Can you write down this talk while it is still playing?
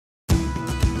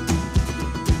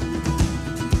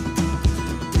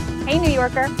Hey New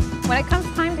Yorker, when it comes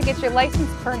time to get your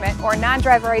license, permit, or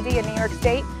non-driver ID in New York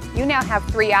State, you now have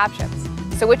 3 options.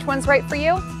 So which one's right for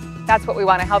you? That's what we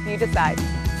want to help you decide.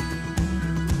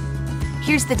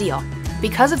 Here's the deal.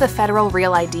 Because of the Federal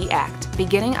Real ID Act,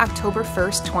 beginning October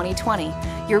 1st, 2020,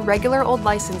 your regular old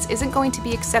license isn't going to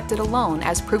be accepted alone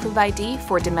as proof of ID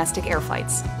for domestic air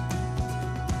flights.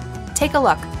 Take a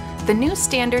look. The new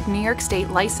standard New York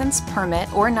State license,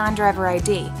 permit, or non-driver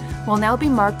ID will now be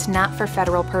marked not for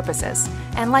federal purposes.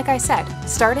 And like I said,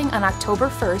 starting on October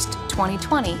 1st,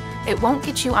 2020, it won't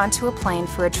get you onto a plane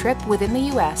for a trip within the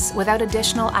US without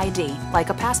additional ID, like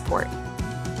a passport.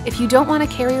 If you don't want to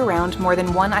carry around more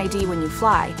than one ID when you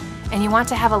fly, and you want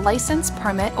to have a license,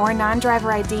 permit, or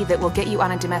non-driver ID that will get you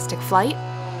on a domestic flight,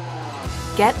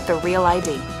 get the Real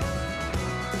ID.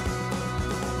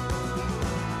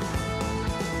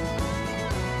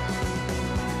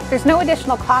 There's no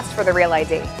additional cost for the Real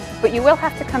ID, but you will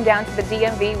have to come down to the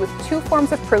DMV with 2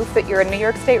 forms of proof that you're a New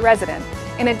York State resident,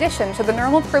 in addition to the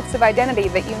normal proofs of identity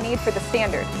that you need for the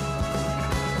standard.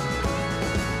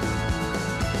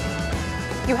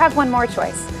 You have one more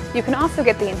choice. You can also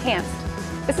get the enhanced.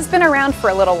 This has been around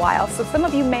for a little while, so some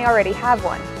of you may already have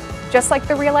one. Just like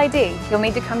the Real ID, you'll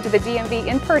need to come to the DMV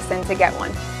in person to get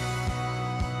one.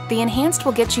 The enhanced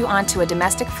will get you onto a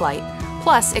domestic flight,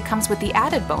 plus it comes with the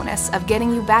added bonus of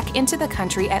getting you back into the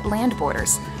country at land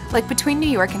borders, like between New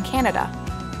York and Canada.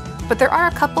 But there are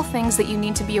a couple things that you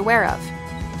need to be aware of.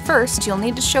 First, you'll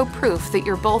need to show proof that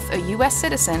you're both a US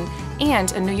citizen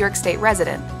and a New York State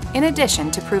resident, in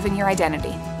addition to proving your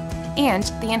identity. And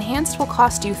the enhanced will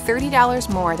cost you $30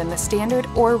 more than the standard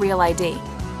or Real ID.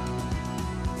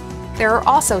 There are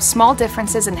also small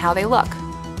differences in how they look.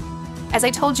 As I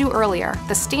told you earlier,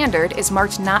 the standard is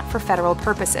marked not for federal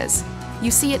purposes.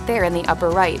 You see it there in the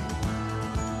upper right.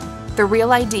 The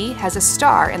Real ID has a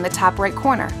star in the top right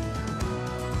corner.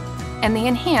 And the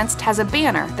enhanced has a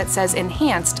banner that says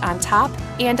Enhanced on top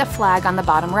and a flag on the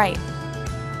bottom right.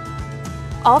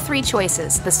 All 3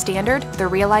 choices, the standard, the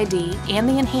Real ID, and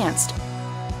the enhanced,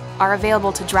 are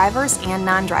available to drivers and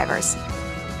non-drivers.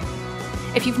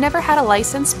 If you've never had a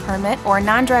license, permit, or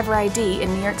non-driver ID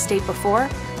in New York State before,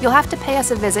 you'll have to pay us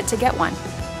a visit to get one.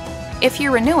 If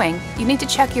you're renewing, you need to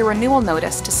check your renewal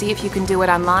notice to see if you can do it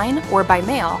online or by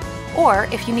mail, or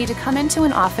if you need to come into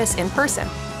an office in person.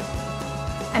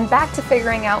 And back to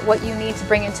figuring out what you need to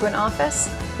bring into an office,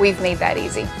 we've made that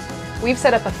easy. We've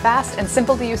set up a fast and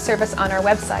simple to use service on our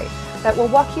website that will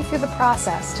walk you through the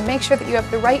process to make sure that you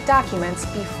have the right documents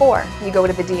before you go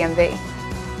to the DMV.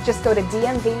 Just go to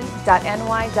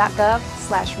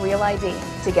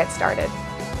dmv.ny.gov/realid to get started.